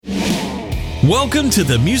Welcome to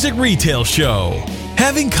the Music Retail Show,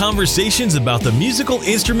 having conversations about the musical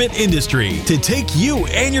instrument industry to take you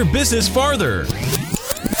and your business farther.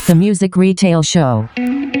 The Music Retail Show.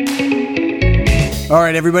 All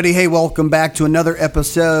right, everybody. Hey, welcome back to another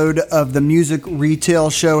episode of the Music Retail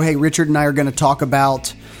Show. Hey, Richard and I are going to talk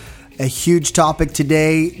about a huge topic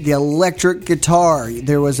today, the electric guitar.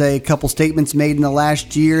 There was a couple statements made in the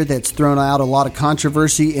last year that's thrown out a lot of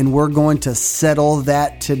controversy, and we're going to settle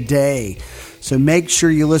that today. So make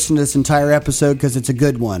sure you listen to this entire episode because it's a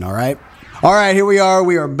good one, all right? All right, here we are.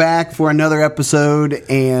 We are back for another episode,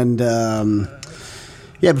 and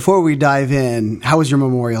before we dive in, how was your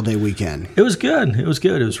Memorial Day weekend? It was good. It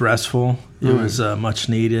was restful. It was much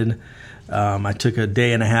needed. I took a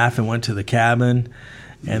day and a half and went to the cabin,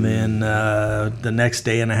 and then the next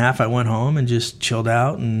day and a half I went home and just chilled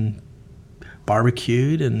out and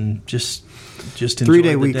barbecued and just enjoyed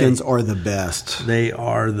 3-day weekends are the best. They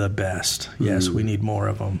are the best. Yes, we need more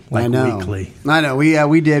of them, like weekly. I know.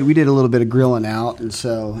 We did a little bit of grilling out, and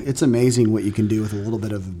so it's amazing what you can do with a little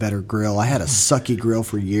bit of a better grill. I had a sucky grill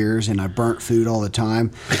for years, and I burnt food all the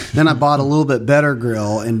time. Then I bought a little bit better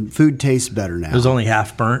grill, and food tastes better now. It was only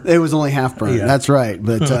half burnt? It was only half burnt. Yeah. That's right.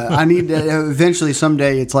 But I need to, eventually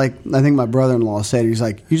someday, it's like, I think my brother-in-law said, he's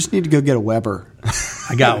like, you just need to go get a Weber.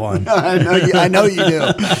 I got one. I know you do.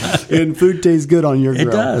 And food tastes good on your grill.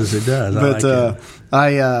 It does. But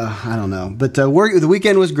I don't know. But the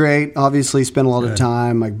weekend was great. Obviously, spent a lot of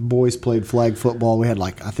time. My boys played flag football.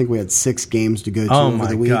 I think we had 6 games to go to over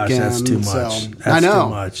the weekend. Oh my gosh, that's too much. So, I know. Too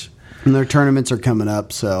much. And their tournaments are coming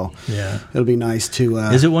up, so it'll be nice to.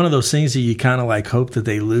 Is it one of those things that you kind of like hope that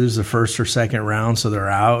they lose the first or second round so they're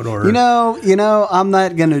out? Or you know, I'm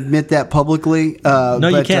not going to admit that publicly.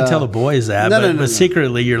 You can't tell the boys that. But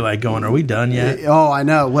secretly, you're like going, "Are we done yet?" Oh, I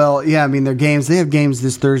know. Well, yeah. I mean, their games. They have games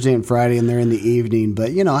this Thursday and Friday, and they're in the evening.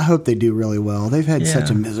 But I hope they do really well. They've had such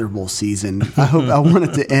a miserable season. I want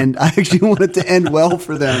it to end. I actually want it to end well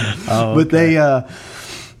for them. Oh, but they.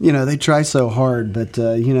 They try so hard, but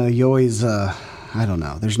you always, I don't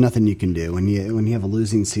know. There's nothing you can do when you have a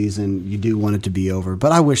losing season. You do want it to be over,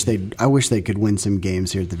 but I wish they could win some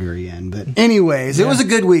games here at the very end. But anyways, it was a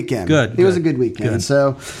good weekend. It was a good weekend. Good.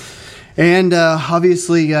 So, and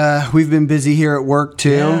obviously we've been busy here at work too.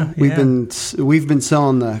 Yeah, we've been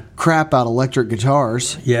selling the crap out of electric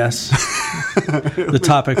guitars. Yes. The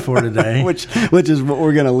topic for today, which is what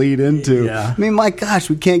we're going to lead into. Yeah. I mean, my gosh,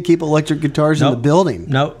 we can't keep electric guitars in the building.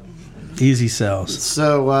 Nope. Easy sells.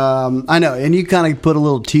 So I know, and you kind of put a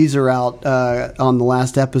little teaser out on the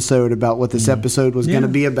last episode about what this episode was going to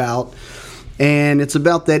be about, and it's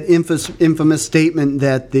about that infamous statement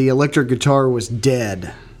that the electric guitar was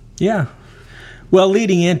dead. Yeah. Well,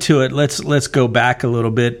 leading into it, let's go back a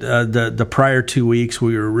little bit. The prior 2 weeks,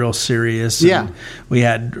 we were real serious. We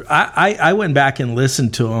had I went back and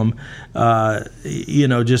listened to them,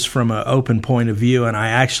 just from an open point of view, and I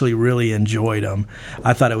actually really enjoyed them.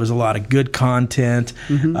 I thought it was a lot of good content.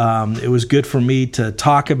 It was good for me to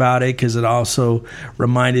talk about it because it also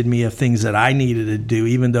reminded me of things that I needed to do,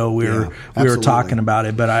 even though we were talking about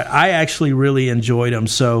it. But I actually really enjoyed them.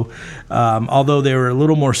 So although they were a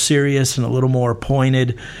little more serious and a little more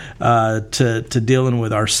pointed to dealing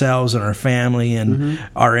with ourselves and our family and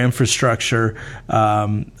our infrastructure,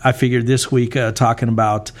 I figured this week talking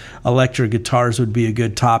about electric guitars would be a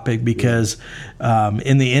good topic because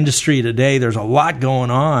in the industry today there's a lot going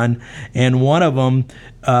on, and one of them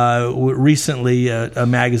recently a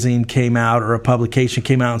magazine came out, or a publication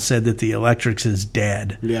came out and said that the electrics is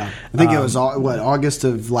dead. Yeah, I think it was August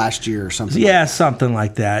of last year or something. Yeah, something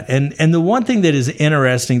like that. And the one thing that is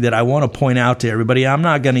interesting that I want to point out to everybody, I'm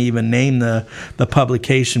not going to even name the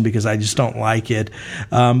publication because I just don't like it.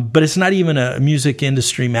 But it's not even a music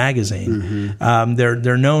industry magazine.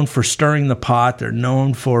 They're known for stirring the pot. They're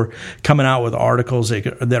known for coming out with articles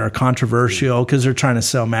that are controversial because they're trying to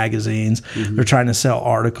sell magazines. They're trying to sell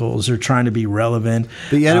articles. They're trying to be relevant.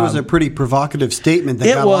 But yet it was a pretty provocative statement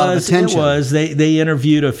that got a lot of attention. It was. They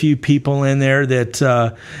interviewed a few people in there that,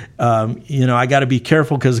 I got to be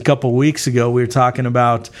careful because a couple of weeks ago we were talking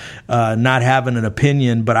about not having an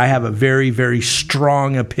opinion, but I have a very, very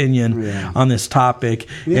strong opinion on this topic.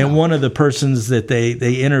 Yeah. And one of the persons that they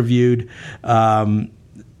interviewed, I'm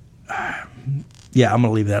going to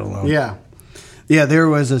leave that alone. Yeah. Yeah, there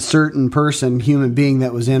was a certain human being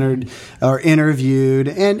that was interviewed,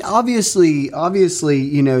 and obviously,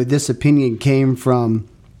 this opinion came from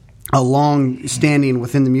a long standing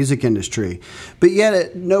within the music industry. But yet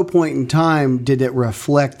at no point in time did it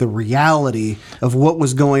reflect the reality of what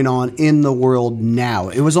was going on in the world now.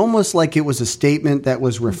 It was almost like it was a statement that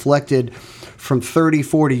was reflected from 30,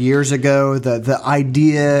 40 years ago, the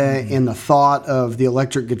idea and the thought of the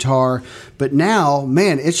electric guitar. But now,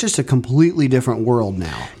 man, it's just a completely different world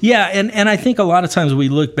now. Yeah, and I think a lot of times we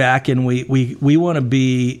look back and we want to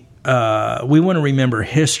be... we want to remember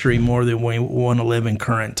history more than we want to live in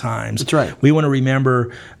current times. That's right. We want to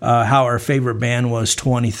remember how our favorite band was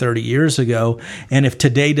 20, 30 years ago. And if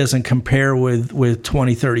today doesn't compare with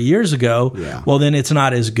 20, 30 years ago, well, then it's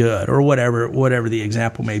not as good, or whatever the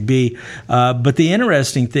example may be. But the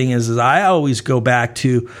interesting thing is I always go back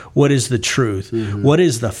to what is the truth? Mm-hmm. What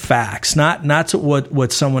is the facts? Not to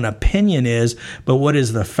what someone's opinion is, but what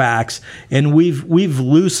is the facts? And we've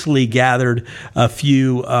loosely gathered a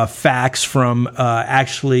few facts from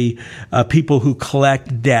actually people who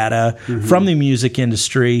collect data from the music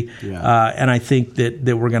industry, and I think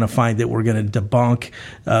that we're going to find that we're going to debunk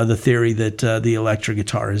the theory that the electric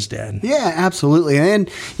guitar is dead. Yeah, absolutely.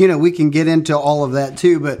 And, we can get into all of that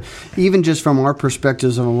too, but even just from our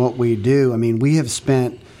perspectives on what we do, I mean, we have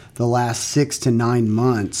spent the last 6 to 9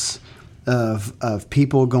 months of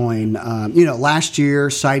people going, last year,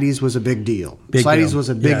 CITES was a big deal. CITES was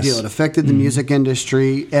a big deal. It affected the music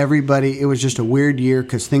industry, everybody. It was just a weird year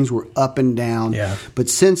because things were up and down. Yeah. But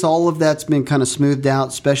since all of that's been kind of smoothed out,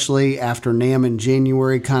 especially after NAMM in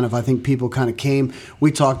January, I think people kind of came.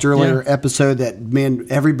 We talked earlier episode that, man,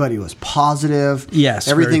 everybody was positive. Yes,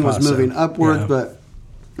 everything was moving upward. But,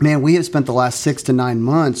 man, we have spent the last 6 to 9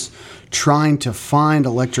 months trying to find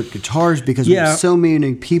electric guitars because we have so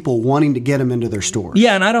many people wanting to get them into their stores.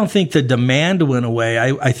 Yeah, and I don't think the demand went away.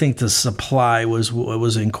 I think the supply was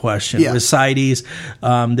in question. With CITES,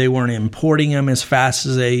 they weren't importing them as fast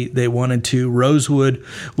as they wanted to. Rosewood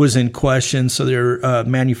was in question, so their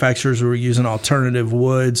manufacturers were using alternative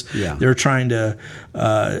woods. Yeah. They're trying to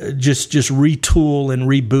just retool and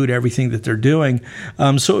reboot everything that they're doing.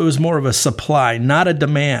 So it was more of a supply, not a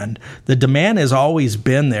demand. The demand has always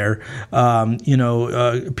been there.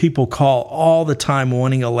 People call all the time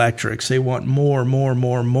wanting electrics. They want more.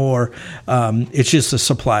 It's just the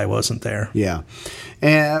supply wasn't there. Yeah.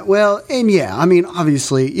 I mean,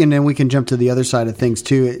 obviously, and then we can jump to the other side of things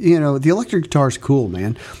too. The electric guitar is cool,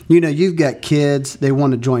 man. You've got kids, they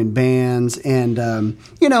want to join bands, and,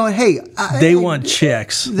 they want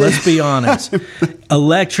chicks. Let's be honest.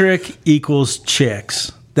 Electric equals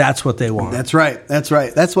chicks. That's what they want. That's right. That's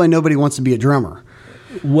why nobody wants to be a drummer.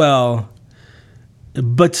 Well,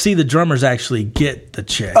 but see, the drummers actually get the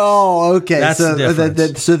chicks. Oh, okay. That's the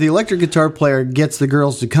difference. So the electric guitar player gets the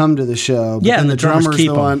girls to come to the show. But and the drummers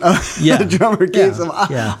keep them. The drummer keeps them.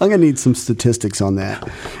 I'm going to need some statistics on that.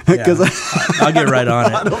 Because I'll get right on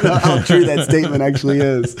it. I don't know how true that statement actually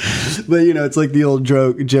is. But, it's like the old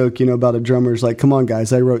joke, about a drummer's like, come on,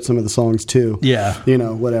 guys, I wrote some of the songs too. Yeah.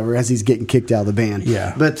 Whatever, as he's getting kicked out of the band.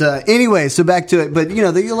 Yeah. But anyway, so back to it. But,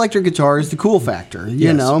 the electric guitar is the cool factor.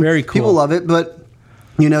 Very cool. People love it, but...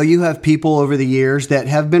 you have people over the years that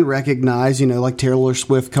have been recognized, like Taylor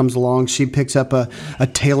Swift comes along, she picks up a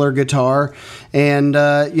Taylor guitar and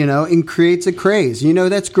creates a craze.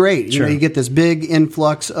 That's great. Sure. You get this big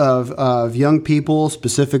influx of young people,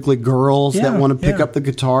 specifically girls that want to pick up the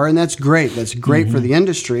guitar, and that's great. That's great for the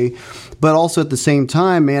industry. But also at the same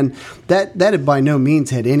time, man, that by no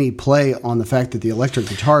means had any play on the fact that the electric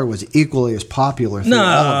guitar was equally as popular. No.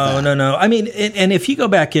 I mean, and if you go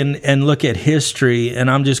back and look at history,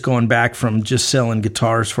 and I'm just going back from just selling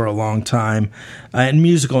guitars for a long time, and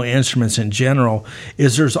musical instruments in general,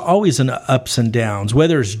 is there's always an ups and downs.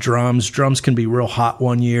 Whether it's drums can be real hot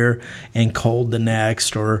one year and cold the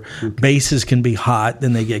next, or basses can be hot,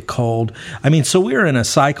 then they get cold. I mean, so we're in a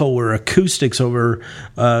cycle where acoustics over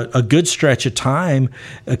a good stretch of time,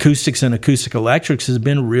 acoustics and acoustic electrics has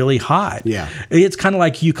been really hot. Yeah. It's kind of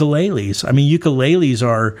like ukuleles. I mean, ukuleles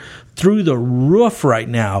are through the roof right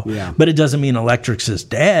now, but it doesn't mean electrics is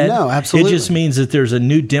dead. No, absolutely. It just means that there's a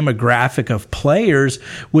new demographic of players,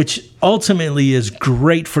 which ultimately is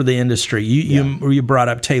great for the industry. You brought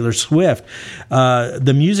up Taylor Swift.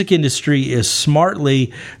 The music industry is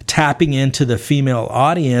smartly tapping into the female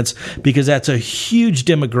audience because that's a huge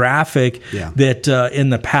demographic that in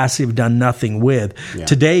the past they've done nothing with. Yeah.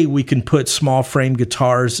 Today we can put small frame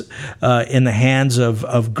guitars in the hands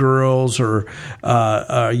of girls or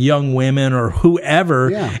young women or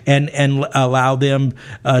whoever and allow them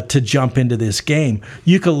to jump into this game.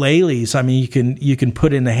 Ukuleles, I mean, you can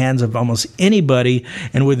put in the hands of almost anybody,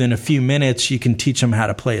 and within a few minutes you can teach them how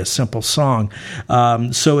to play a simple song.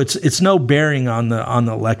 So it's no bearing on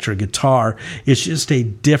the electric guitar. It's just a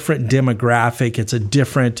different demographic. It's a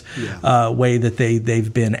different way that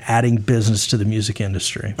they've been adding business to the music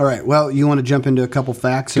industry. All right. Well, you want to jump into a couple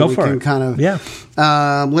facts so Go we for can it. kind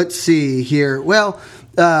of let's see here. Well,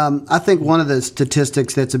 I think one of the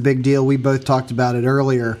statistics that's a big deal, we both talked about it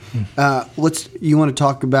earlier. You want to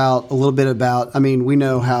talk about a little bit about, I mean, we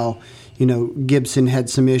know how, Gibson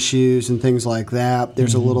had some issues and things like that.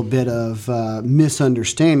 There's a little bit of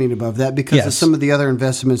misunderstanding above that because of some of the other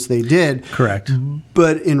investments they did. Correct.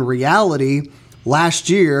 But in reality, last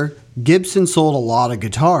year, Gibson sold a lot of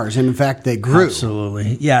guitars, and in fact, they grew.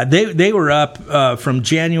 Absolutely. Yeah, they were up from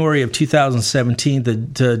January of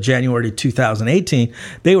 2017 to January of 2018.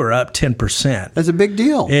 They were up 10%. That's a big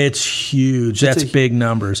deal. It's huge. That's big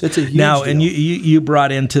numbers. It's a huge deal. And you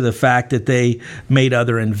brought into the fact that they made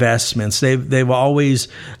other investments. They've always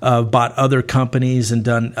bought other companies and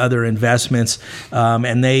done other investments,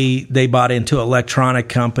 and they bought into an electronic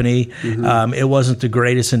company. It wasn't the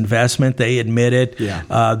greatest investment. They admit it.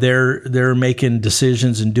 Yeah. They're making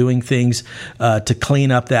decisions and doing things to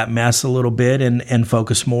clean up that mess a little bit and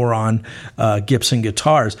focus more on Gibson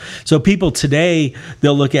guitars. So people today,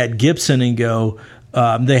 they'll look at Gibson and go,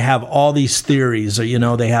 they have all these theories,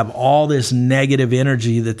 or, they have all this negative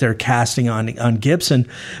energy that they're casting on Gibson.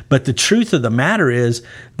 But the truth of the matter is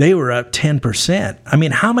they were up 10%. I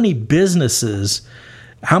mean, how many businesses,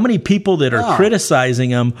 how many people that are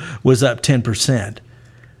criticizing them was up 10%?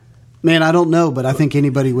 Man, I don't know, but I think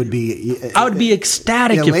anybody would be. I would be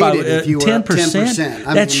ecstatic if you were 10%.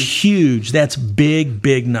 That's huge. That's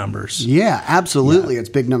big numbers. Yeah, absolutely. It's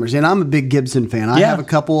big numbers. And I'm a big Gibson fan. I have a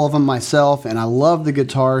couple of them myself, and I love the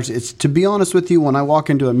guitars. It's, to be honest with you, when I walk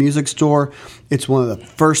into a music store, it's one of the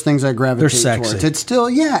first things I gravitate towards. It's still,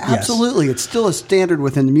 absolutely. It's still a standard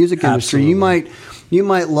within the music industry. Absolutely. You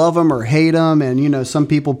might love them or hate them, and some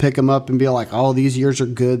people pick them up and be like, "Oh, these years are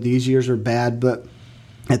good, these years are bad," but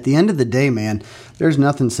at the end of the day, man, there's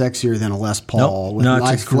nothing sexier than a Les Paul with a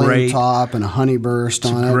nice flame top and a honeyburst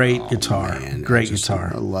on it. It's a great guitar. Great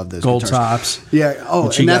guitar. I love those gold guitars. tops. Yeah. Oh,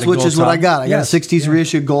 and that's what I got. I got a 60s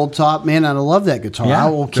reissue gold top. Man, I love that guitar. Yeah, I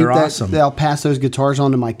will keep that. Awesome. I'll pass those guitars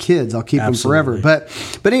on to my kids. I'll keep them forever. But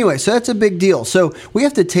anyway, so that's a big deal. So we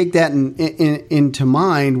have to take that into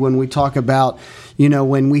mind when we talk about,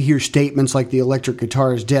 when we hear statements like the electric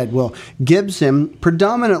guitar is dead. Well, Gibson,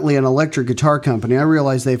 predominantly an electric guitar company. I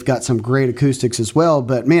realize they've got some great acoustics as well,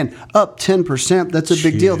 but man, up 10%, that's a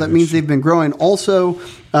big deal. That means they've been growing. Also,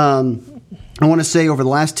 I want to say over the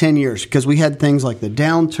last 10 years, because we had things like the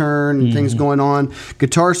downturn and things going on,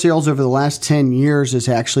 guitar sales over the last 10 years has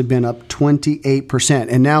actually been up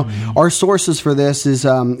 28%. And now our sources for this is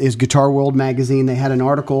Guitar World magazine. They had an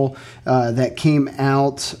article that came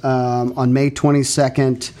out on May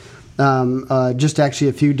 22nd, just actually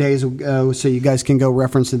a few days ago, so you guys can go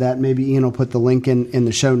reference to that. Maybe Ian will put the link in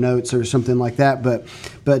the show notes or something like that. But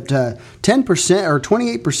 10% or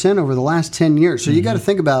 28% over the last 10 years. So you got to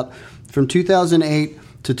think about from 2008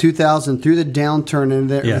 to 2000 through the downturn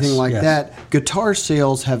and everything that, guitar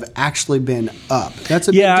sales have actually been up. That's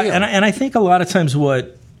a big deal. And I think a lot of times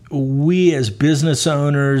what we as business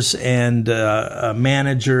owners and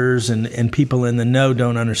managers and people in the know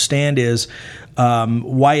don't understand is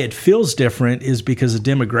why it feels different is because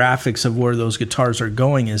the demographics of where those guitars are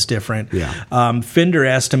going is different. Yeah. Fender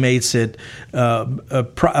estimates that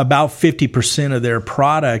about 50% of their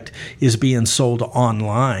product is being sold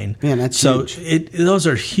online. Man, that's huge. Those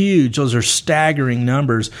are huge. Those are staggering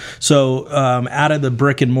numbers. So out of the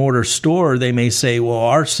brick and mortar store, they may say, well,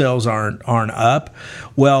 our sales aren't up.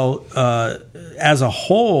 Well, as a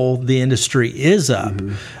whole, the industry is up.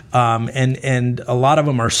 And a lot of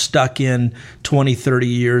them are stuck in 20, 30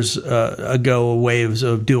 years ago ways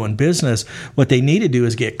of doing business. What they need to do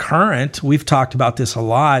is get current. We've talked about this a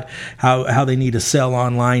lot, how they need to sell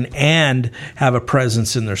online and have a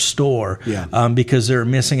presence in their store because they're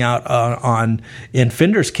missing out on, in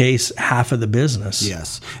Fender's case, half of the business.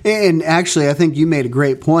 Yes. And actually, I think you made a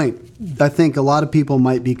great point. I think a lot of people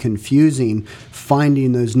might be confusing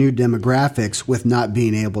finding those new demographics with not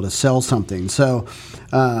being able to sell something. So,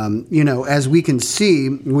 as we can see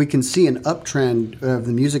an uptrend of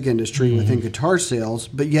the music industry within guitar sales,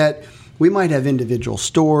 but yet we might have individual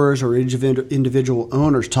stores or individual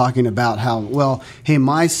owners talking about how, well, hey,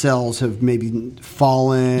 my sales have maybe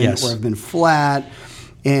fallen or have been flat.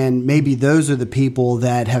 And maybe those are the people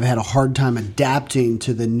that have had a hard time adapting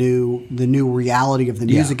to the new reality of the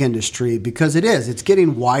music industry, because it's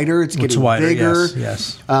getting wider, it's getting bigger.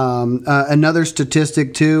 Yes. Another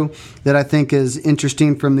statistic too that I think is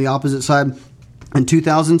interesting from the opposite side. In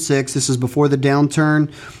 2006, this is before the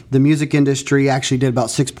downturn, the music industry actually did about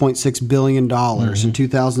 $6.6 billion in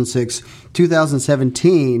 2006.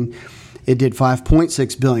 2017, it did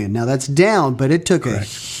 $5.6 billion. Now that's down, but it took a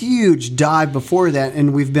huge dive before that,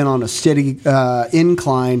 and we've been on a steady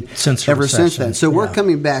incline ever since then. So we're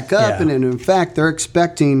coming back up, and in fact, they're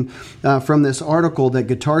expecting from this article that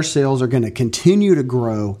guitar sales are going to continue to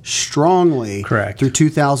grow strongly through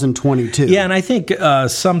 2022. Yeah, and I think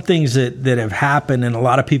some things that have happened, and a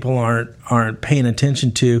lot of people aren't paying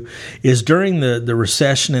attention to, is during the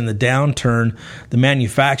recession and the downturn, the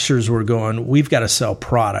manufacturers were going, we've got to sell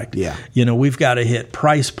product. Yeah. We've got to hit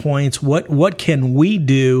price points. What can we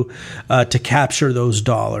do to capture those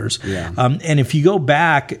dollars? Yeah. And if you go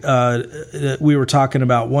back, we were talking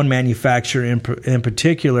about one manufacturer in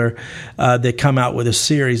particular that come out with a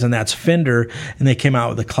series, and that's Fender, and they came out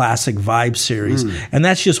with a Classic Vibe series. And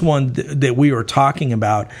that's just one that we were talking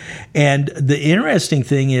about. And the interesting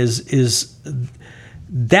thing is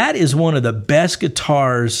that is one of the best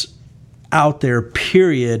guitars out there,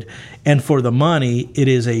 period. And for the money, it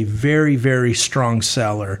is a very, very strong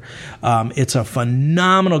seller. It's a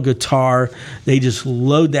phenomenal guitar. They just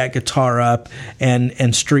load that guitar up,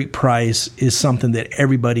 and street price is something that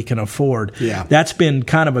everybody can afford. Yeah. That's been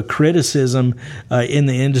kind of a criticism in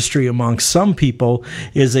the industry among some people,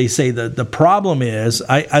 is they say that the problem is,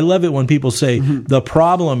 I love it when people say the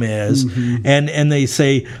problem is, and they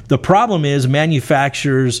say the problem is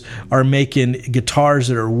manufacturers are making guitars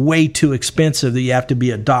that are way too expensive that you have to be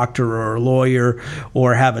a doctor or a lawyer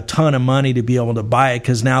or have a ton of money to be able to buy it,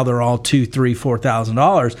 because now they're all $2,000, $3,000,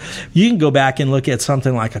 $4,000. You can go back and look at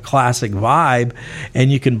something like a Classic Vibe, and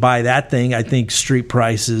you can buy that thing. I think street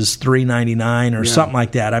price is $399 or something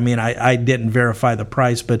like that. I mean, I didn't verify the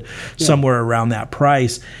price, but somewhere around that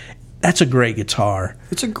price. That's a great guitar.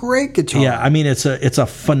 It's a great guitar. Yeah, I mean, it's a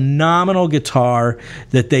phenomenal guitar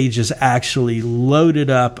that they just actually loaded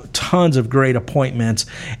up tons of great appointments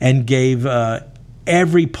and gave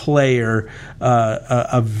every player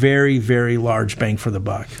a very, very large bang for the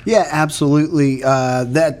buck. Yeah, absolutely.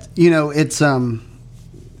 It's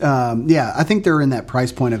I think they're in that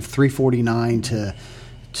price point of $349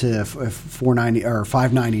 to $490 or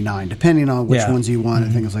 $599, depending on which ones you want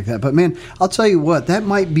and things like that. But man, I'll tell you what, that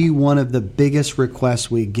might be one of the biggest requests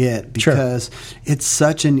we get, because it's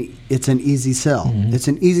an easy sell. It's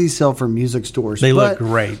an easy sell for music stores. They look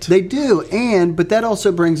great. They do, but that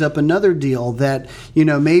also brings up another deal that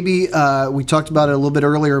maybe we talked about it a little bit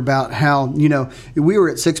earlier about how we were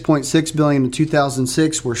at $6.6 billion in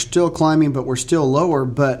 2006. We're still climbing, but we're still lower.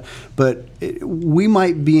 But we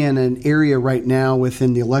might be in an area right now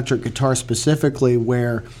within the electric guitar specifically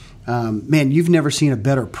where, you've never seen a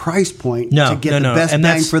better price point to get the best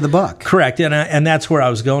bang for the buck. Correct, and that's where I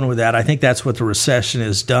was going with that. I think that's what the recession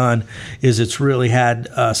has done, is it's really had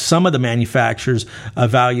some of the manufacturers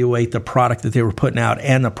evaluate the product that they were putting out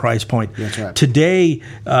and the price point. That's right. Today,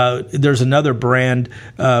 there's another brand,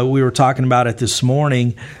 we were talking about it this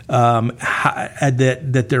morning,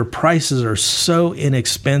 that their prices are so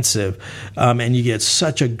inexpensive, and you get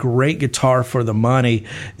such a great guitar for the money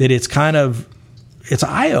that it's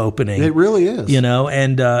eye-opening. It really is.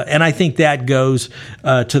 And I think that goes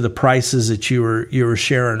to the prices that you were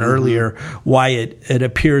sharing earlier, why it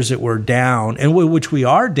appears that we're down, and which we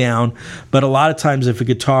are down, but a lot of times if a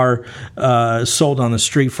guitar sold on the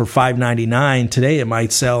street for $599, today it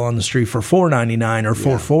might sell on the street for $499 or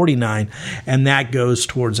 $449, and that goes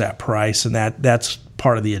towards that price, and that's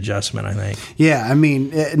part of the adjustment, I think. Yeah, I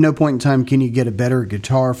mean, at no point in time can you get a better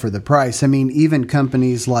guitar for the price. I mean, even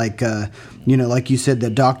companies like, like you said, the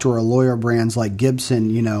doctor or lawyer brands like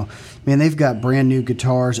Gibson, they've got brand new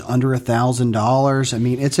guitars under $1,000. I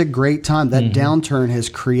mean, it's a great time. That downturn has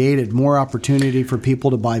created more opportunity for people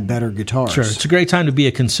to buy better guitars. Sure, it's a great time to be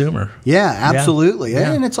a consumer. Yeah, absolutely.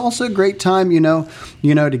 Yeah. And it's also a great time,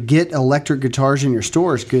 to get electric guitars in your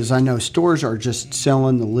stores, because I know stores are just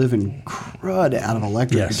selling the living crud out of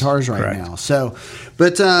electric guitars right now. So,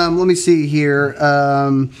 but let me see here.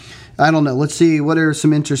 I don't know. Let's see. What are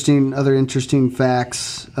some other interesting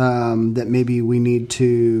facts that maybe we need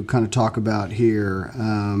to kind of talk about here?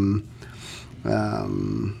 I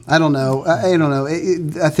don't know.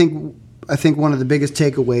 I think one of the biggest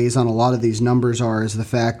takeaways on a lot of these numbers is the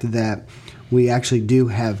fact that we actually do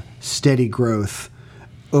have steady growth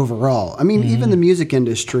overall. I mean, even the music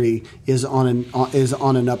industry is on an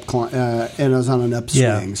upswing.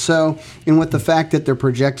 Yeah. So, and with the fact that they're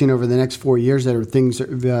projecting over the next 4 years that things are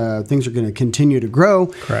going to continue to grow.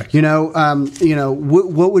 Correct.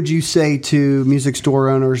 What would you say to music store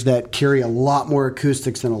owners that carry a lot more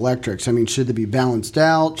acoustics than electrics? I mean, should they be balanced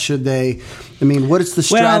out? Should they? I mean, what is the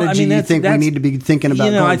strategy you think we need to be thinking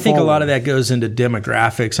about? I think a lot of that goes into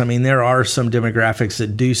demographics. I mean, there are some demographics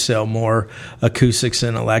that do sell more acoustics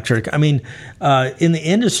than electric. I mean, in the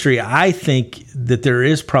industry, I think that there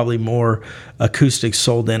is probably more acoustics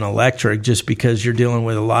sold than electric, just because you're dealing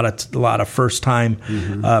with a lot of first time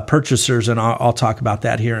purchasers, and I'll talk about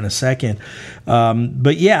that here in a second.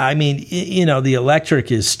 But yeah, I mean, the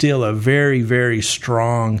electric is still a very, very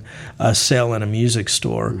strong sell in a music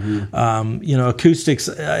store. Acoustics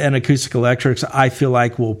and acoustic electrics, I feel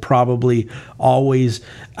like will probably always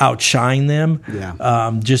outshine them.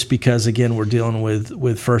 Just because, again, we're dealing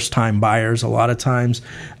with first time buyers a lot of times.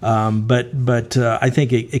 But I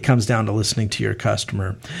think it comes down to listening to your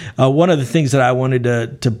customer. One of the things that I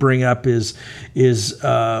wanted to bring up is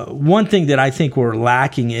one thing that I think we're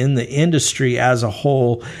lacking in the industry as a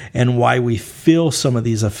whole, and why we feel some of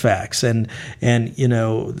these effects. And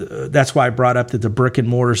that's why I brought up that the brick and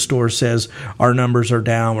mortar store says our numbers are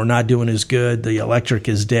down, we're not doing as good, the electric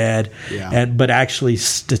is dead. But actually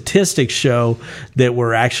statistics show that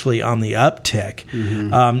we're actually on the uptick,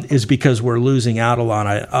 is because we're losing out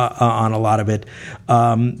on a lot of it.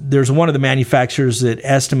 There's one of the manufacturers that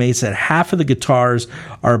estimates that half of the guitars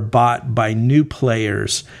are bought by new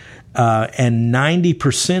players, and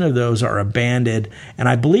 90% of those are abandoned, and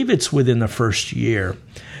I believe it's within the first year.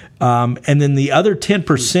 And then the other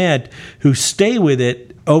 10% who stay with it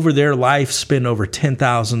over their life spend over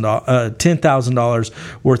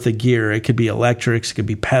 $10,000 worth of gear. It could be electrics, it could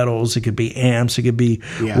be pedals, it could be amps, it could be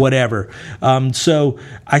whatever. So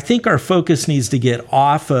I think our focus needs to get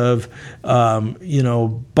off of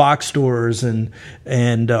box stores and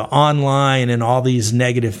online and all these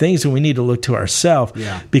negative things, and we need to look to ourselves,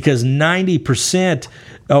 because 90%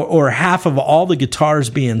 or half of all the guitars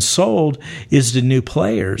being sold is to new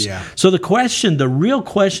players. So the real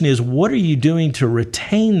question is, what are you doing to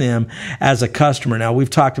retain them as a customer? Now, we've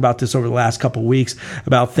talked about this over the last couple of weeks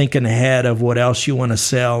about thinking ahead of what else you want to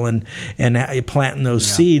sell and planting those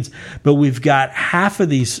seeds. But we've got half of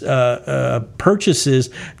these purchases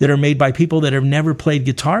that are made by people that have never played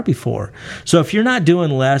guitar before. So if you're not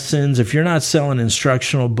doing lessons, if you're not selling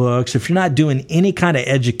instructional books, if you're not doing any kind of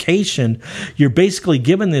education, you're basically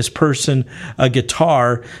giving this person a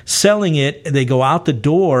guitar, selling it, they go out the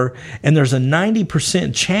door, and there's a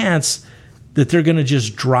 90% chance that they're going to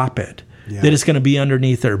just drop it. That it's going to be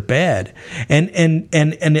underneath their bed. And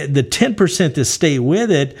the 10% that stay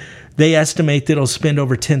with it, they estimate that it'll spend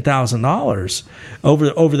over $10,000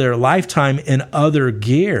 over their lifetime in other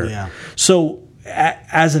gear. So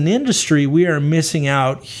as an industry, we are missing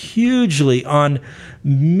out hugely on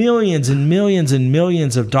millions and millions and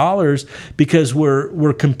millions of dollars, because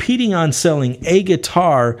we're competing on selling a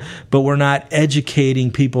guitar, but we're not educating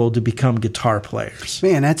people to become guitar players.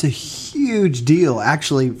 Man, that's a huge deal,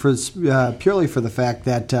 actually, for purely for the fact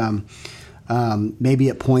that maybe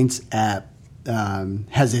it points at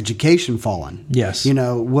has education fallen? Yes.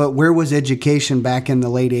 Where was education back in the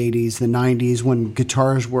late 80s, the 90s, when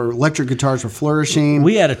electric guitars were flourishing?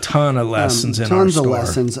 We had a ton of lessons in our store. Tons of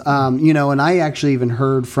lessons. And I actually even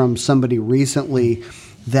heard from somebody recently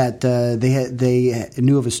that they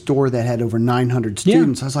knew of a store that had over 900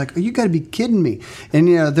 students. I was like, you got to be kidding me. And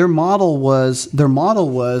their model was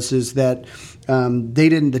that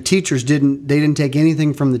the teachers didn't take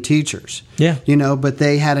anything from the teachers. But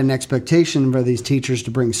they had an expectation for these teachers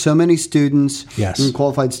to bring so many students, and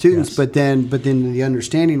qualified students. But then the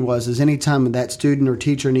understanding was any time that student or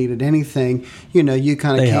teacher needed anything, you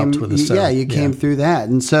kind of came through that.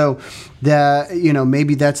 And so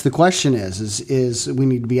maybe that's the question is we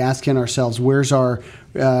need to be asking ourselves, where's our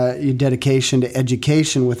dedication to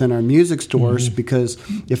education within our music stores, because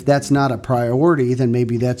if that's not a priority, then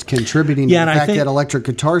maybe that's contributing to the fact that electric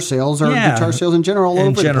guitar sales or guitar sales in general all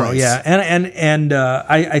over the place. And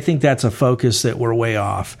I think that's a focus that we're way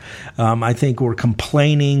off. I think we're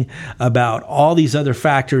complaining about all these other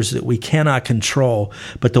factors that we cannot control,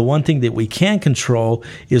 but the one thing that we can control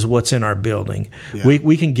is what's in our building.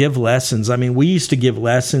 We can give lessons. I mean, we used to give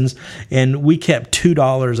lessons, and we kept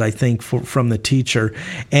 $2, I think, from the teacher.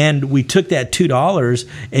 And we took that $2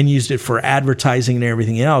 and used it for advertising and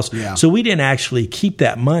everything else. So we didn't actually keep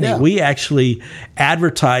that money. We actually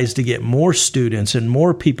advertised to get more students and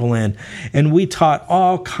more people in. And we taught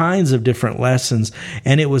all kinds of different lessons.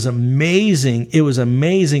 And it was amazing. It was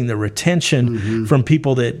amazing the retention from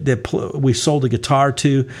people that we sold a guitar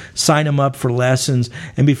to, sign them up for lessons.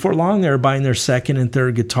 And before long, they were buying their second and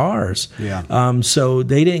third guitars. So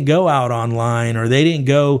they didn't go out online, or they didn't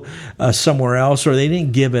go somewhere else, or they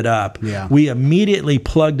didn't give it up. Yeah. We immediately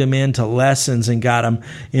plugged them into lessons and got them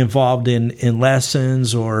involved in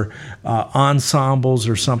lessons or ensembles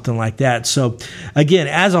or something like that. So again,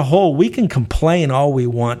 as a whole, we can complain all we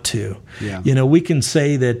want to. Yeah. You know, we can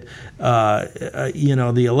say that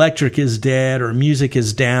the electric is dead or music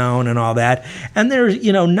is down and all that. And there's,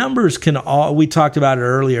 numbers we talked about it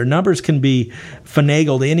earlier, numbers can be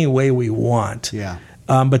finagled any way we want. Yeah.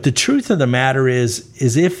 But the truth of the matter is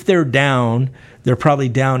if they're down, they're probably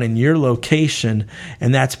down in your location,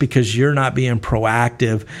 and that's because you're not being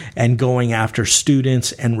proactive and going after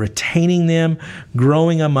students and retaining them,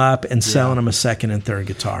 growing them up, and selling them a second and third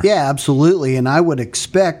guitar. Yeah, absolutely. And I would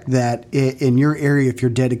expect that in your area, if you're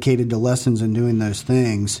dedicated to lessons and doing those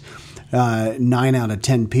things, 9 out of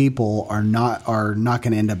 10 people are not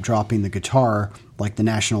going to end up dropping the guitar like the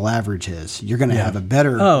national average is. You're going to have a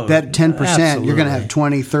better 10%. Absolutely. You're going to have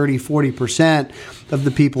 20, 30, 40% of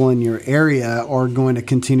the people in your area are going to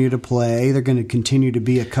continue to play. They're going to continue to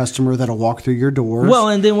be a customer that'll walk through your doors. Well,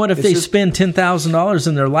 and then what if they spend $10,000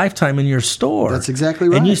 in their lifetime in your store? That's exactly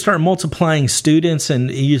right. And you start multiplying students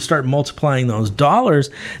and you start multiplying those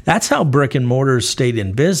dollars. That's how brick and mortars stayed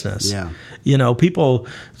in business. Yeah. People,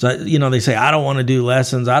 they say, I don't want to do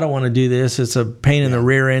lessons. I don't want to do this. It's a pain in the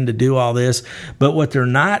rear end to do all this. But what they're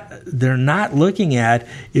not looking at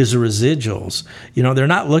is the residuals. They're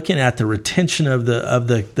not looking at the retention of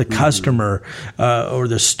the customer or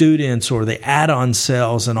the students or the add-on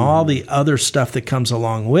sales and all the other stuff that comes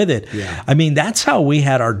along with it. Yeah. I mean, that's how we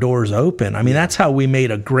had our doors open. I mean, that's how we made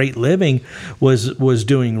a great living was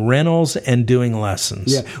doing rentals and doing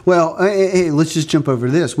lessons. Yeah. Well, hey, let's just jump over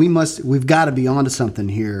this. We've got to be onto something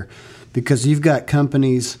here, because you've got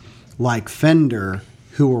companies like Fender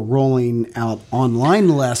who are rolling out online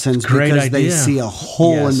lessons because they see a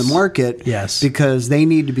hole in the market. Yes. Because they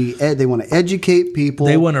need to be they want to educate people.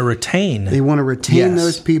 They want to retain.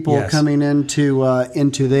 Those people coming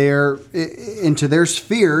into their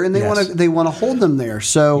sphere, and they want to hold them there.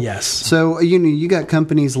 So So you got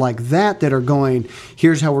companies like that are going,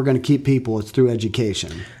 here's how we're going to keep people. It's through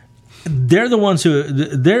education. They're the ones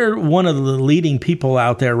they're one of the leading people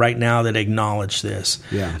out there right now that acknowledge this.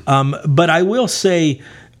 Yeah. But I will say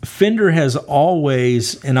Fender has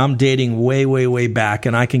always, and I'm dating way, way, way back,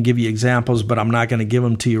 and I can give you examples, but I'm not going to give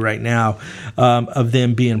them to you right now, of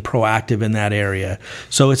them being proactive in that area.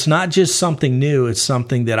 So it's not just something new. It's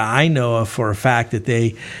something that I know of for a fact that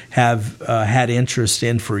they have had interest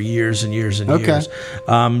in for years and years and years.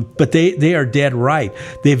 But they are dead right.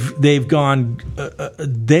 They've gone.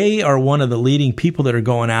 They are one of the leading people that are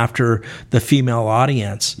going after the female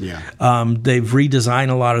audience. Yeah. They've redesigned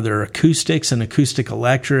a lot of their acoustics and acoustic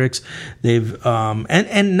electrics. They've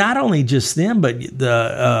and not only just them, but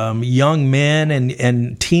the young men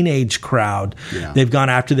and teenage crowd. Yeah. They've gone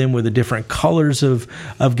after them with the different colors of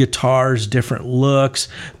guitars, different looks.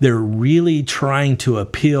 They're really trying to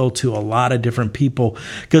appeal to a lot of different people,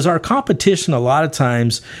 because our competition a lot of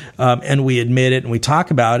times, and we admit it and we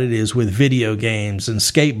talk about it, is with video games and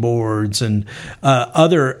skateboards and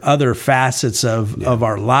other facets of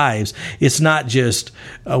our lives. It's not just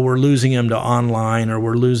we're losing them to online or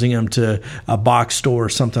we're losing them to a box store or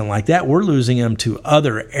something like that. We're losing them to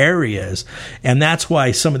other areas. And that's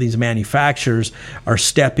why some of these manufacturers are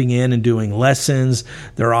stepping in and doing lessons.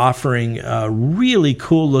 They're offering really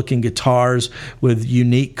cool looking guitars with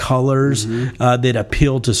unique colors that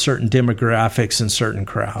appeal to certain demographics and certain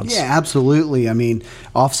crowds. Yeah, absolutely. I mean,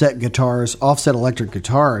 offset electric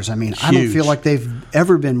guitars. I mean, huge. I don't feel like they've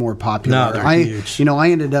ever been more popular. No, they're huge.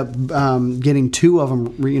 I ended up getting 2 of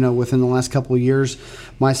them, within the last couple of years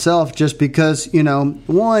myself, just because,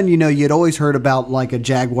 one, you'd always heard about like a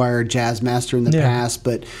Jaguar Jazzmaster in the past,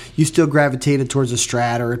 but you still gravitated towards a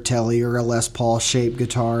Strat or a Tele or a Les Paul shaped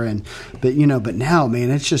guitar. But now,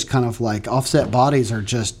 man, it's just kind of like offset bodies are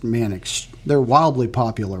just, man, they're wildly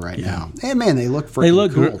popular right now. And man, they look cool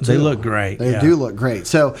too. They look great. They do look great.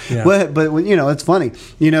 So, but it's funny.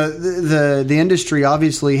 The industry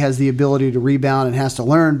obviously has the ability to rebound and has to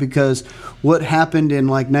learn, because what happened in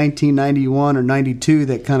like 1991 or 92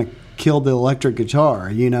 that kind of killed the electric guitar.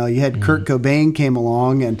 You had Kurt Cobain came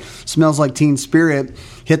along, and Smells Like Teen Spirit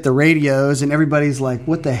hit the radios, and everybody's like,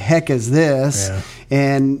 what the heck is this? Yeah.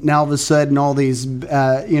 And now all of a sudden all these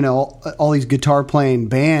all these guitar playing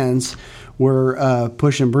bands were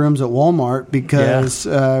pushing brooms at Walmart because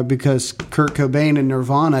Kurt Cobain and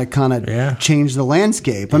Nirvana kind of changed the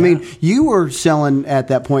landscape. I mean, you were selling at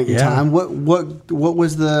that point in time. What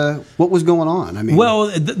was going on? I mean, well,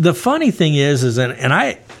 the funny thing is and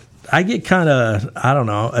I get kind of, I don't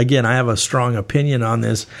know. Again, I have a strong opinion on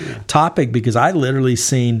this topic, because I literally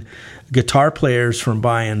seen guitar players from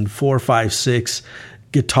buying 4, 5, 6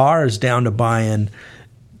 guitars down to buying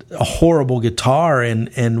a horrible guitar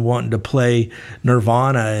and wanting to play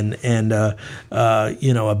Nirvana and a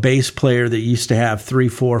bass player that used to have 3,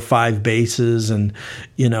 4, 5 basses and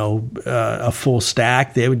a full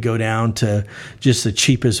stack. They would go down to just the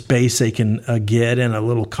cheapest bass they can get and a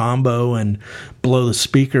little combo and blow the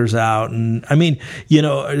speakers out. And I mean,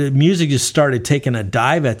 music just started taking a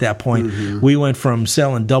dive at that point. Mm-hmm. We went from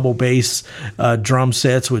selling double bass drum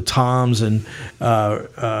sets with toms and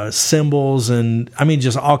cymbals and I mean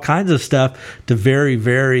just all kinds of stuff to very,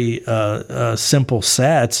 very simple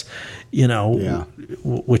sets,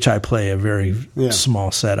 which I play a very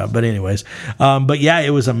small setup. But anyways,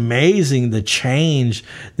 it was amazing the change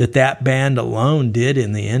that band alone did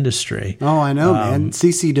in the industry. Oh, I know, man.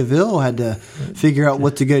 CC DeVille had to figure out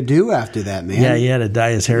what to go do after that, man. Yeah, he had to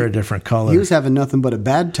dye his hair a different color. He was having nothing but a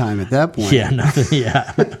bad time at that point. Yeah, nothing.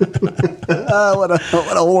 Yeah. What a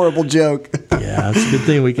horrible joke. Yeah, it's a good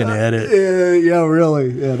thing we can edit. Yeah,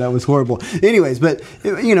 really. Yeah, that was horrible. Anyways, but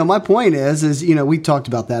my point is we talked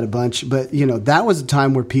about that a bunch, but that was a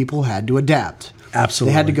time where people had to adapt.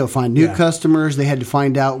 Absolutely. They had to go find new customers. They had to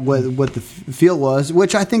find out what the feel was,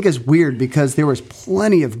 which I think is weird because there was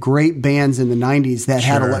plenty of great bands in the 90s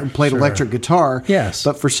that played electric guitar. Yes.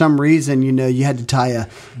 But for some reason, you had to tie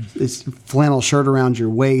this flannel shirt around your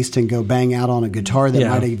waist and go bang out on a guitar that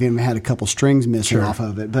might have even had a couple strings missing off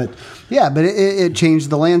of it. But it changed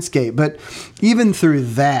the landscape. But even through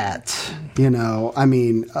that,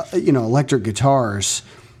 electric guitars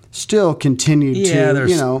still continued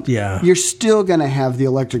you're still going to have the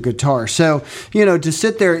electric guitar. So, to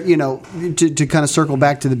sit there, to kind of circle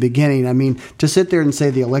back to the beginning, I mean, to sit there and say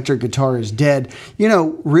the electric guitar is dead,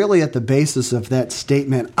 really at the basis of that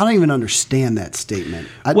statement, I don't even understand that statement.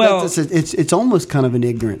 It's almost kind of an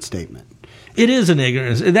ignorant statement. It is an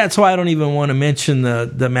ignorance. That's why I don't even want to mention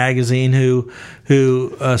the magazine who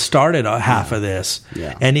started half of this,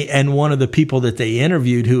 and one of the people that they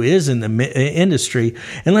interviewed who is in the industry.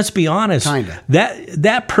 And let's be honest,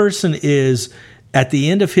 that person is at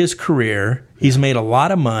the end of his career. He's made a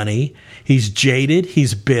lot of money. He's jaded.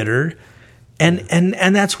 He's bitter.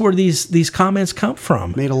 And that's where these comments come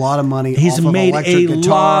from. Made a lot of money. He's off made of electric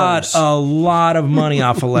guitars. a lot of money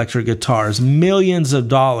off electric guitars, millions of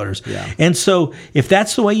dollars. Yeah. And so, if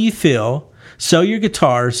that's the way you feel, sell your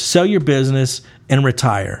guitars, sell your business, and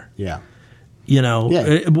retire. Yeah.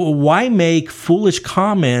 Why make foolish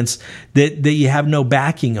comments that you have no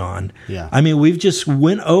backing on? Yeah. I mean, we've just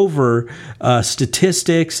went over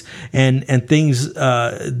statistics and things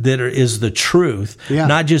is the truth,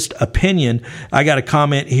 not just opinion. I got a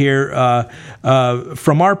comment here.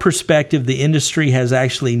 From our perspective, the industry has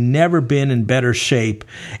actually never been in better shape,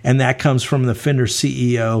 and that comes from the Fender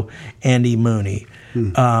CEO, Andy Mooney.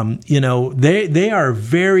 They are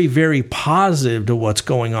very, very positive to what's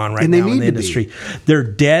going on right now in the industry. Their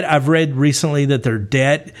debt, I've read recently that their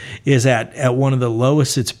debt is at one of the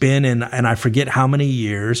lowest it's been in, and I forget how many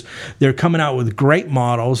years. They're coming out with great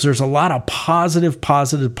models. There's a lot of positive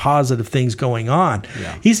things going on.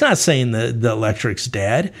 Yeah. He's not saying the electric's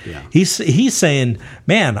dead. Yeah. He's saying,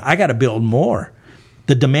 man, I got to build more.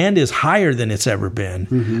 The demand is higher than it's ever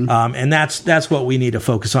been, and that's what we need to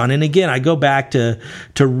focus on. And again, I go back to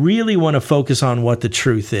really want to focus on what the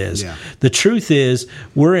truth is. Yeah. The truth is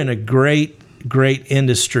we're in a great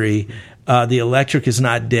industry. The electric is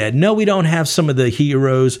not dead. No, we don't have some of the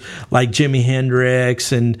heroes like Jimi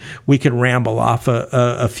Hendrix, and we could ramble off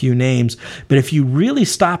a few names. But if you really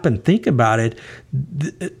stop and think about it,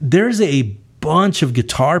 there's a bunch of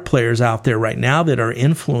guitar players out there right now that are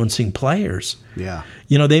influencing players. Yeah.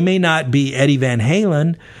 They may not be Eddie Van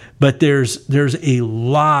Halen, but there's a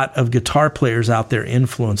lot of guitar players out there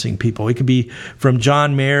influencing people. It could be from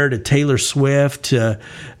John Mayer to Taylor Swift to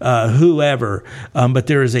whoever. But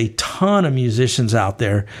there is a ton of musicians out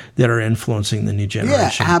there that are influencing the new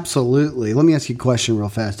generation. Yeah, absolutely. Let me ask you a question real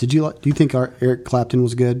fast. Do you think Eric Clapton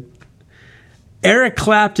was good? Eric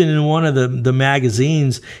Clapton, in one of the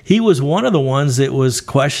magazines, he was one of the ones that was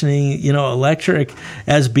questioning, electric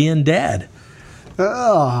as being dead.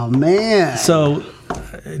 Oh man! So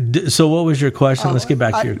what was your question? Let's get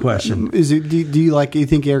back to your question. Do you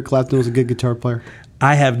think Eric Clapton was a good guitar player?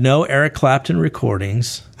 I have no Eric Clapton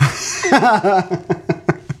recordings.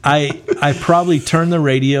 I probably turn the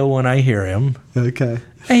radio when I hear him. Okay.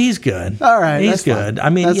 Hey, he's good. All right, he's good. Fine. I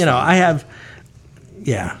mean, that's fine. I have.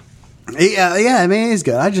 Yeah. Yeah. I mean, he's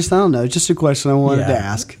good. I don't know. Just a question I wanted to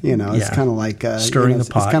ask. It's kind of like stirring the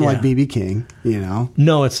pot. It's kind of like BB King.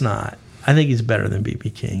 No, it's not. I think he's better than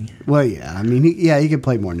B.B. King. Well, yeah. I mean, he could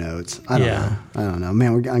play more notes. I don't know.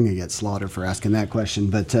 Man, I'm going to get slaughtered for asking that question.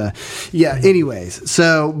 But, anyways.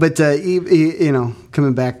 So, but,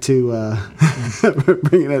 coming back to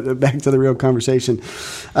bringing it back to the real conversation.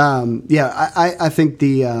 I think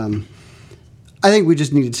I think we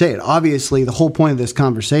just need to say it. Obviously, the whole point of this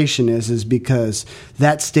conversation is because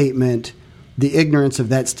that statement, the ignorance of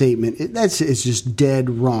that statement, it's just dead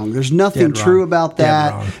wrong. There's nothing true about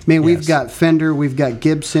that. Man, we've got Fender, we've got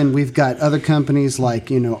Gibson, we've got other companies like,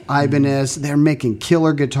 Ibanez. They're making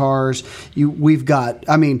killer guitars. We've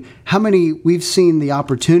seen the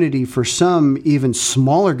opportunity for some even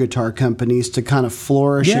smaller guitar companies to kind of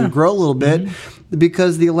flourish and grow a little bit.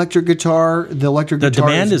 Because the electric guitar is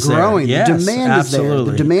growing. Yes, the demand is there.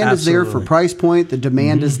 The demand is there for price point. The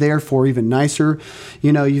demand is there for even nicer.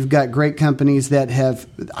 You've got great companies that have,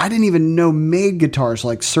 I didn't even know made guitars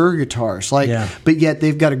like Suhr guitars, but yet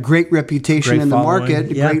they've got a great reputation in the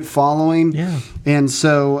market, a great following. Yeah. And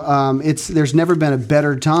so there's never been a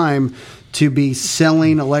better time to be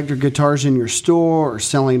selling electric guitars in your store or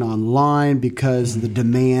selling online because the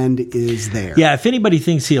demand is there. Yeah, if anybody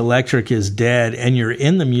thinks the electric is dead and you're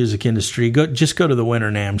in the music industry, just go to the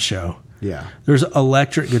Winter NAMM show. Yeah. There's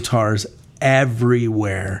electric guitars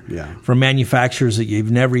everywhere from manufacturers that you've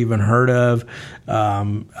never even heard of.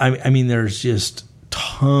 I mean, there's just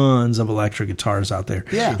tons of electric guitars out there.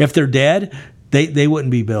 Yeah. If they're dead, They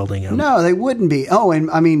wouldn't be building them. No, they wouldn't be. Oh, and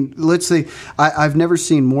I mean, let's see. I've never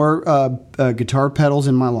seen more guitar pedals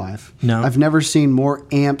in my life. No. I've never seen more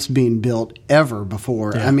amps being built ever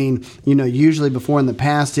before. Yeah. I mean, usually before in the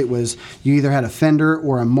past it was you either had a Fender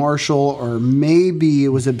or a Marshall, or maybe it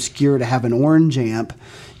was obscure to have an orange amp,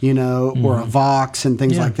 or a Vox and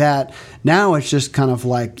things like that. Now it's just kind of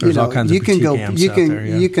like, There's all kinds of boutique amps out there,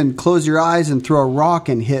 you can close your eyes and throw a rock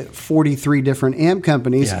and hit 43 different amp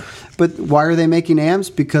companies. Yeah. But why are they making amps?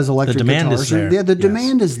 Because electric guitars are there. The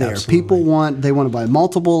demand is there. Absolutely. People want to buy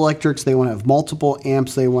multiple electrics. They want to have multiple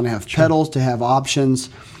amps. They want to have pedals to have options.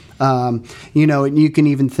 And you can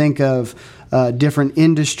even think of different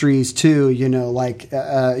industries too,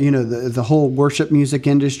 the whole worship music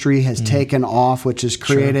industry has taken off, which has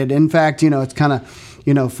created, in fact, it's kind of,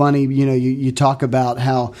 funny, you talk about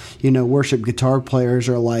how, worship guitar players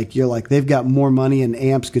are they've got more money in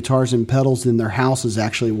amps, guitars, and pedals than their house is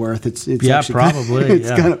actually worth. It's actually probably. It's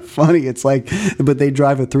kind of funny. It's but they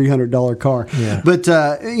drive a $300 car. Yeah. But,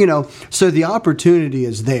 so the opportunity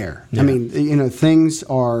is there. Yeah. I mean, things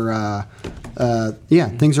are,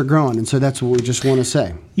 things are growing, and so that's what we just want to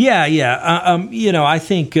say. Yeah. I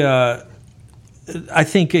think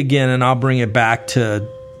again, and I'll bring it back to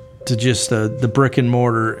just the brick and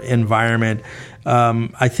mortar environment.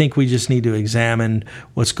 I think we just need to examine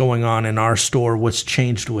what's going on in our store, what's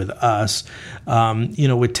changed with us.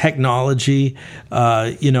 With technology,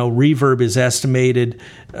 Reverb is estimating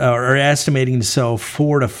to sell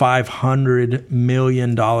 $400 to $500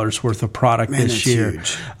 million worth of product this year.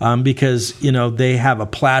 Huge. Because they have a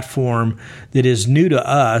platform that is new to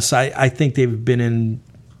us. I think they've been in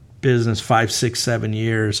business 5, 6, 7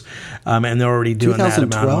 years, and they're already doing that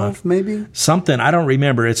amount of money. 2012, maybe? Something. I don't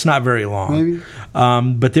remember. It's not very long.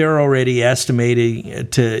 Maybe. But they're already estimating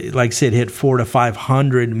to, like I said, hit $400 to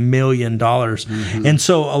 $500 million. Mm-hmm. And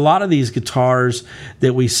so a lot of these guitars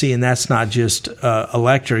that we see, and that's not just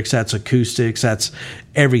electrics, that's acoustics, that's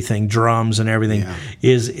everything, drums and everything,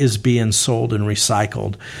 is being sold and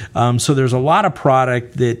recycled. So there's a lot of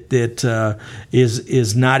product that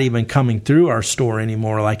is not even coming through our store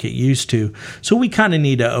anymore like it used to. So we kind of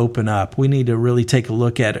need to open up. We need to really take a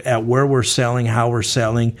look at where we're selling, how we're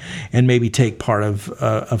selling, and maybe take part of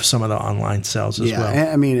some of the online sales as well.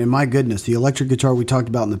 Yeah, I mean, and my goodness, the electric guitar we talked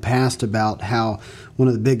about in the past about how one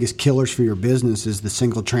of the biggest killers for your business is the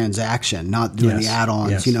single transaction, not doing the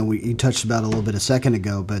add-ons. Yes. You touched about it a little bit a second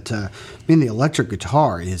ago, but the electric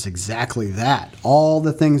guitar is exactly that. All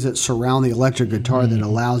the things that surround the electric guitar that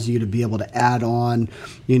allows you to be able to add on,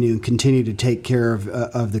 and continue to take care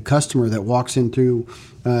of the customer that walks in through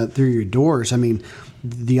your doors. I mean,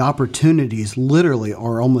 the opportunities literally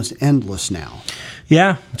are almost endless now.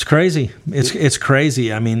 Yeah, it's crazy. It's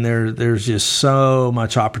crazy. I mean, there's just so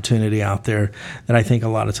much opportunity out there that I think a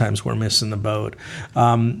lot of times we're missing the boat.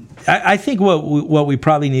 I think what we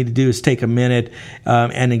probably need to do is take a minute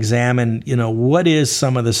and examine, what is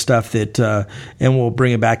some of the stuff that, and we'll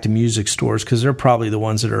bring it back to music stores because they're probably the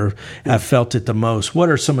ones that have felt it the most. What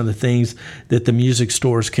are some of the things that the music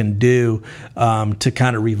stores can do to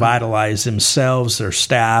kind of revitalize themselves, their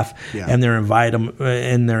staff, and their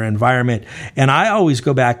environment? And I always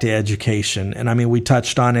go back to education. And I mean, we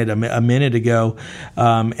touched on it a minute ago,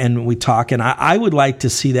 and we talk, and I would like to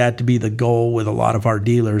see that to be the goal with a lot of our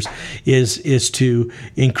dealers is to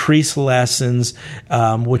increase lessons,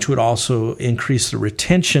 which would also increase the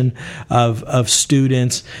retention of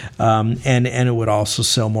students, and it would also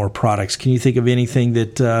sell more products. Can you think of anything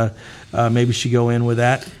that maybe should go in with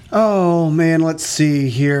that? Oh man, let's see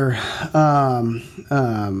here.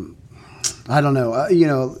 I don't know.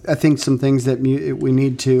 I think some things that we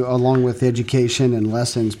need to, along with education and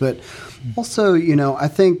lessons, but also, I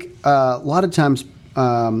think a lot of times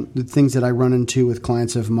the things that I run into with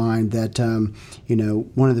clients of mine that,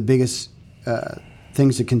 one of the biggest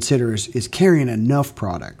things to consider is carrying enough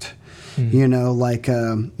product. Mm-hmm.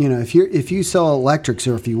 If you sell electrics,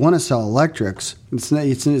 or if you want to sell electrics,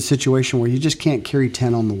 it's in a situation where you just can't carry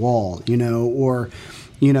 10 on the wall,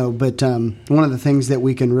 but one of the things that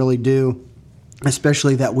we can really do,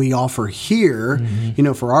 especially that we offer here,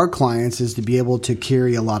 mm-hmm. For our clients, is to be able to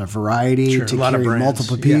carry a lot of variety, to carry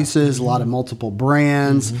multiple pieces, a lot of multiple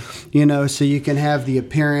brands, mm-hmm. So you can have the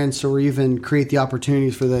appearance or even create the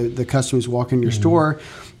opportunities for the customers walking in your mm-hmm. store,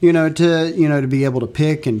 to be able to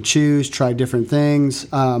pick and choose, try different things.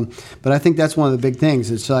 But I think that's one of the big things.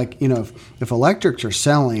 It's like, if electrics are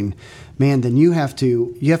selling, man, then you have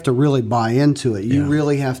to really buy into it. You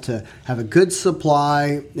really have to have a good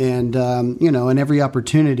supply and, and every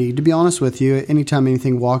opportunity. To be honest with you, anytime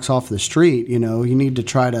anything walks off the street, you need to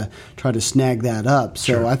try to snag that up.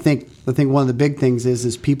 So sure. I think one of the big things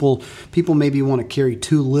is people maybe want to carry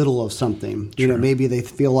too little of something. Sure. Maybe they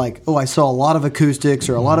feel like, I saw a lot of acoustics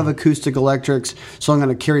or a lot of acoustic electrics, so I'm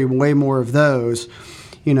going to carry way more of those.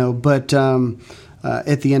 But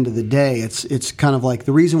at the end of the day, it's kind of like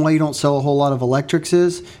the reason why you don't sell a whole lot of electrics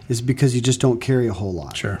is because you just don't carry a whole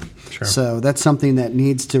lot. Sure. So that's something that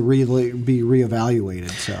needs to really be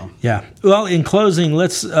reevaluated. So yeah. Well, in closing,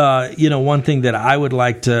 let's one thing that I would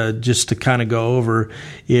like to kind of go over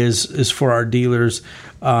is for our dealers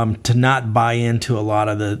to not buy into a lot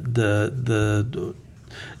of the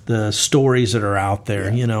stories that are out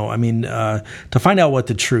there, to find out what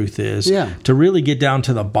the truth is, to really get down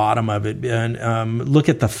to the bottom of it and look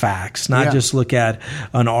at the facts, not just look at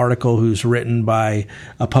an article who's written by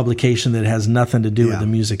a publication that has nothing to do with the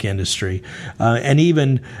music industry. And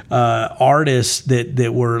even artists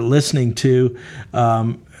that we're listening to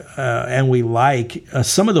and we like,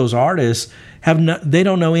 some of those artists they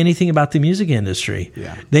don't know anything about the music industry.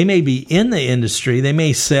 Yeah. They may be in the industry, they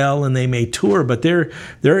may sell and they may tour, but they're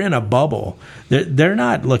in a bubble. They're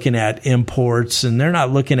not looking at imports, and they're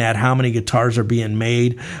not looking at how many guitars are being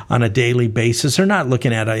made on a daily basis. They're not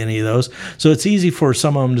looking at any of those. So it's easy for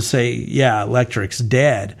some of them to say, electric's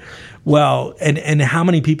dead. Well, and how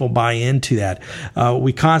many people buy into that?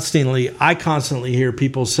 I constantly hear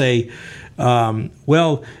people say,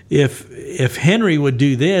 well, if Henry would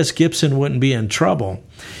do this, Gibson wouldn't be in trouble.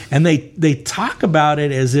 And they talk about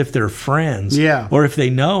it as if they're friends, or if they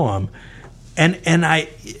know them. And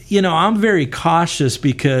I'm very cautious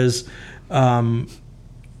because I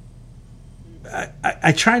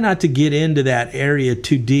try not to get into that area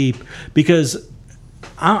too deep because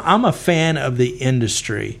I'm a fan of the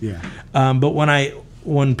industry. Yeah. But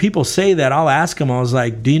when people say that, I'll ask them. I was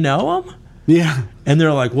like, "Do you know them?" Yeah. And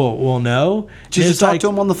they're like, well, no. Did you talk to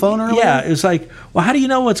them on the phone earlier? Yeah. It's like, well, how do you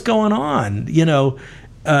know what's going on?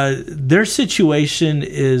 Their situation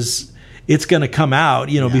it's going to come out,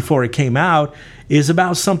 before it came out, is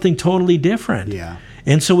about something totally different. Yeah.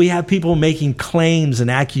 And so we have people making claims and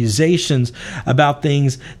accusations about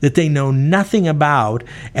things that they know nothing about,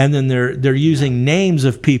 and then they're using names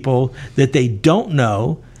of people that they don't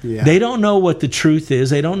know. Yeah. They don't know what the truth is.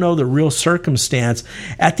 They don't know the real circumstance.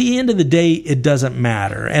 At the end of the day, it doesn't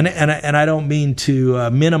matter. And I don't mean to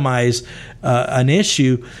minimize an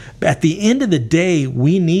issue. At the end of the day,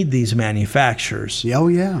 we need these manufacturers. Oh,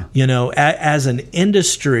 yeah. As an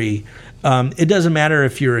industry, it doesn't matter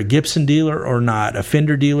if you're a Gibson dealer or not, a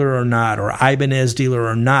Fender dealer or not, or Ibanez dealer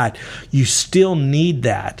or not. You still need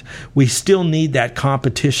that. We still need that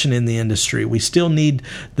competition in the industry. We still need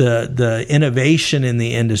the innovation in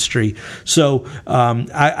the industry. So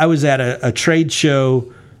I was at a trade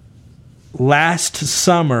show last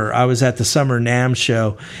summer. I was at the Summer NAMM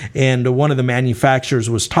show, and one of the manufacturers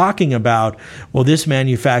was talking about, well, this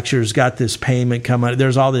manufacturer's got this payment coming.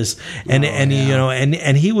 There's all this, and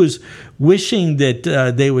he was wishing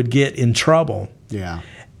that they would get in trouble. Yeah,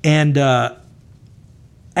 and I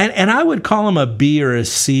would call him a B or a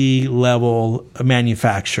C level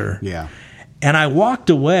manufacturer. Yeah, and I walked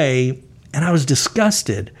away, and I was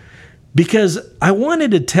disgusted. Because I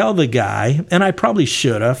wanted to tell the guy, and I probably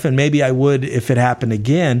should have, and maybe I would if it happened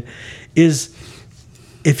again, is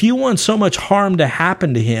if you want so much harm to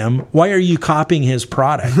happen to him, why are you copying his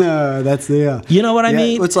product? That's the you know what I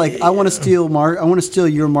mean? It's like I want to steal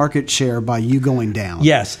your market share by you going down.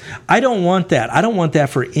 Yes, I don't want that. I don't want that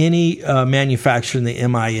for any manufacturer in the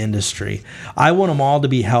MI industry. I want them all to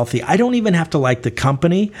be healthy. I don't even have to like the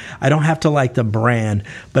company. I don't have to like the brand,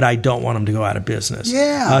 but I don't want them to go out of business.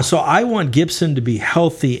 Yeah. So I want Gibson to be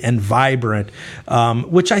healthy and vibrant,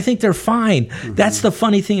 which I think they're fine. Mm-hmm. That's the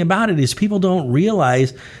funny thing about it is people don't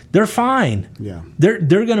realize they're fine. Yeah. They're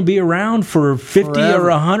going to be around for 50 Forever. or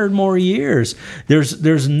 100 more years.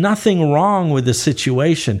 There's nothing wrong with the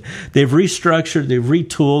situation. They've restructured, they've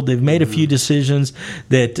retooled, they've made a few decisions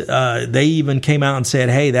that they even came out and said,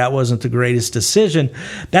 hey, that wasn't the greatest decision.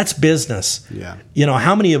 That's business. Yeah. You know,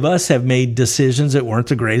 how many of us have made decisions that weren't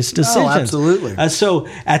the greatest decisions? Oh, absolutely. So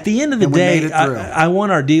at the end of the day, I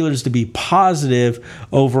want our dealers to be positive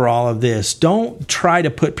over all of this. Don't try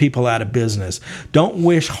to put people out of business. Don't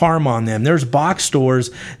wish harm on them. There's box stores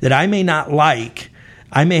that I may not like.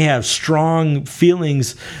 I may have strong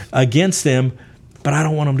feelings against them, but I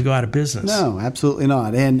don't want them to go out of business. No, absolutely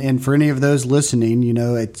not. And for any of those listening, you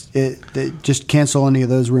know, it just cancel any of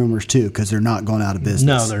those rumors too, because they're not going out of business.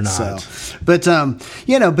 No, they're not. So, but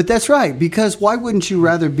but that's right. Because why wouldn't you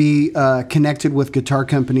rather be connected with guitar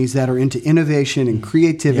companies that are into innovation and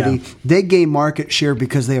creativity? Yeah. They gain market share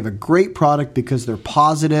because they have a great product, because they're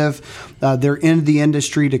positive. They're in the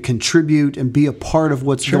industry to contribute and be a part of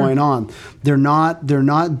what's going on. They're not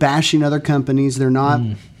bashing other companies. They're not.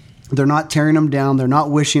 They're not tearing them down. They're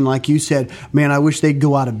not wishing, like you said, man, I wish they'd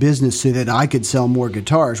go out of business so that I could sell more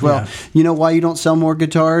guitars. Well, you know why you don't sell more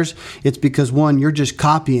guitars? It's because, one, you're just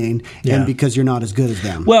copying, and because you're not as good as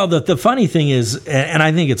them. Well, the funny thing is, and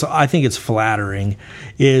I think it's flattering,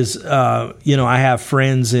 is I have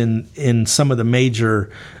friends in some of the major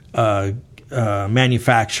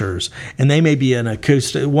manufacturers, and they may be an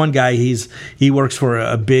acoustic. One guy, he works for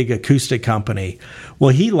a big acoustic company. Well,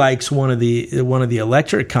 he likes one of the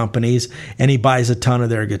electric companies, and he buys a ton of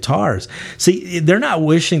their guitars. See, they're not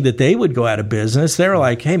wishing that they would go out of business. They're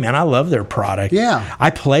like, hey, man, I love their product. Yeah. I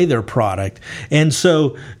play their product. And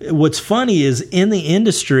so what's funny is in the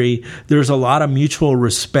industry, there's a lot of mutual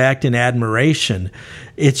respect and admiration.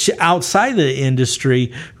 It's outside the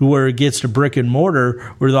industry where it gets to brick and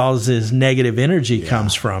mortar where all this negative energy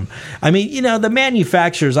comes from. I mean, you know, the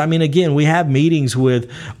manufacturers, I mean, again, we have meetings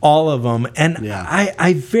with all of them, and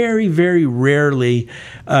I very, very rarely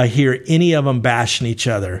hear any of them bashing each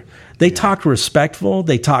other. They talk respectful.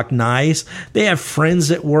 They talk nice. They have friends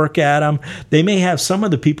that work at them. They may have some of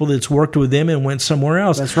the people that's worked with them and went somewhere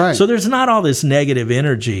else. That's right. So there's not all this negative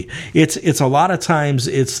energy. It's a lot of times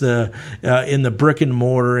it's the in the brick and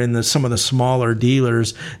mortar and some of the smaller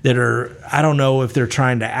dealers that are, I don't know if they're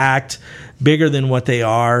trying to act bigger than what they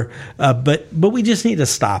are, but we just need to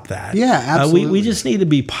stop that. Yeah, absolutely. We just need to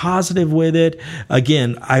be positive with it.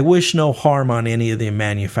 Again, I wish no harm on any of the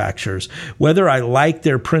manufacturers. Whether I like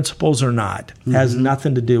their principles or not has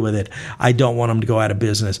nothing to do with it. I don't want them to go out of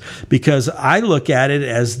business because I look at it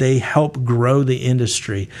as they help grow the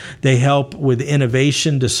industry. They help with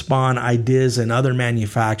innovation to spawn ideas in other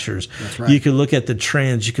manufacturers. That's right. You can look at the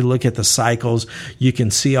trends. You can look at the cycles. You can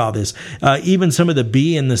see all this. Even some of the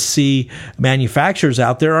B and the C manufacturers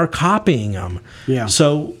out there are copying them. Yeah.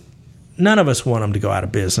 So none of us want them to go out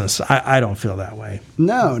of business. I don't feel that way.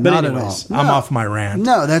 No, But not anyways, at all. I'm off my rant.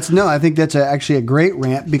 I think that's actually a great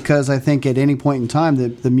rant because I think at any point in time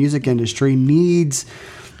the music industry needs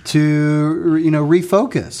to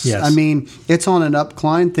refocus. Yes. I mean, it's on an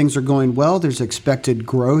upcline. Things are going well. There's expected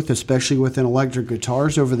growth, especially within electric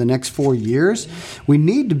guitars over the next 4 years. We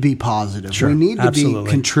need to be positive. Sure. We need to Absolutely.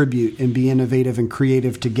 contribute and be innovative and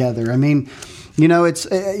creative together. I mean, it's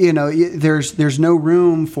there's no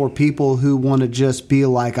room for people who want to just be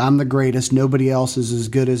like, I'm the greatest, nobody else is as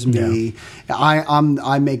good as me. Yeah.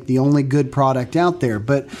 I make the only good product out there.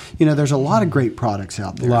 But there's a lot of great products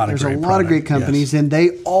out there. There's a lot of great companies, and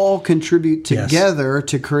they all contribute together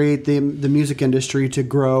to create the music industry to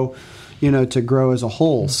grow. To grow as a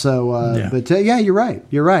whole. So, you're right.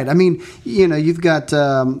 You're right. I mean, you've got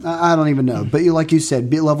I don't even know, but like you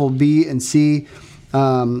said, level B and C.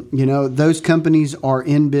 Those companies are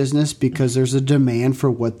in business because there's a demand for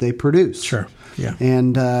what they produce. Sure. Yeah.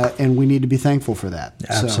 And we need to be thankful for that.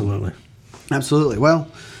 Absolutely. So, absolutely. Well,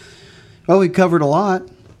 we covered a lot.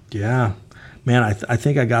 Yeah. Man, I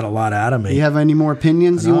think I got a lot out of me. Do you have any more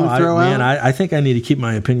opinions you want to throw out? I think I need to keep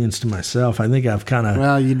my opinions to myself. I think I've kind of...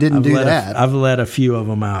 Well, you didn't do that. I've let a few of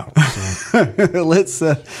them out.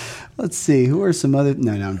 So. Let's see. Who are some other?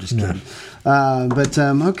 No, I'm just kidding.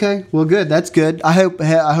 Okay. Well, good. That's good. I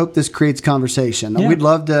hope this creates conversation. Yeah. We'd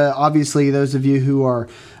love to. Obviously, those of you who are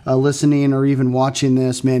listening or even watching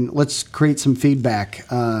this, man, let's create some feedback.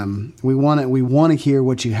 We want to hear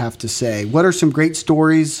what you have to say. What are some great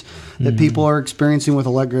stories that people are experiencing with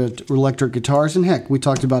electric guitars? And heck, we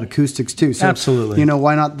talked about acoustics too. So, absolutely.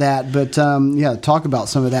 Why not that? But talk about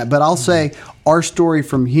some of that. But I'll say our story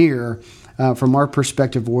from here. From our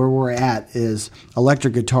perspective, where we're at is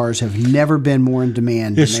electric guitars have never been more in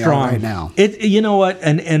demand than they are right now. You know what?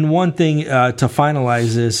 And one thing to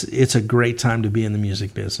finalize is it's a great time to be in the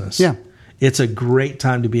music business. Yeah. It's a great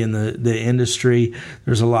time to be in the industry.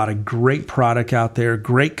 There's a lot of great product out there,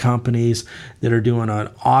 great companies that are doing an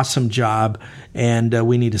awesome job, and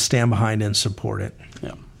we need to stand behind and support it.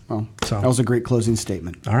 Yeah. Well, that was a great closing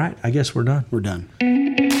statement. All right. I guess we're done. We're done.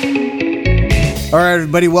 All right,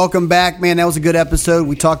 everybody, welcome back. Man, that was a good episode.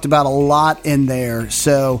 We talked about a lot in there.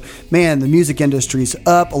 So, man, the music industry's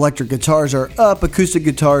up. Electric guitars are up. Acoustic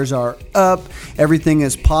guitars are up. Everything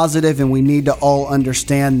is positive, and we need to all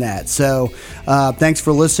understand that. So, thanks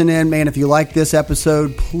for listening. Man, if you like this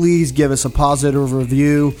episode, please give us a positive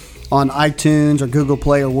review on iTunes or Google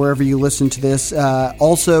Play or wherever you listen to this.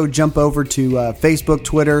 Also, jump over to Facebook,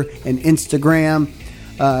 Twitter, and Instagram.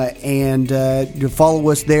 And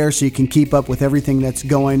follow us there so you can keep up with everything that's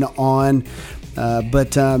going on.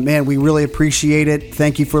 Man, we really appreciate it.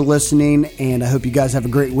 Thank you for listening, and I hope you guys have a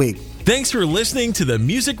great week. Thanks for listening to the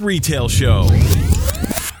Music Retail Show.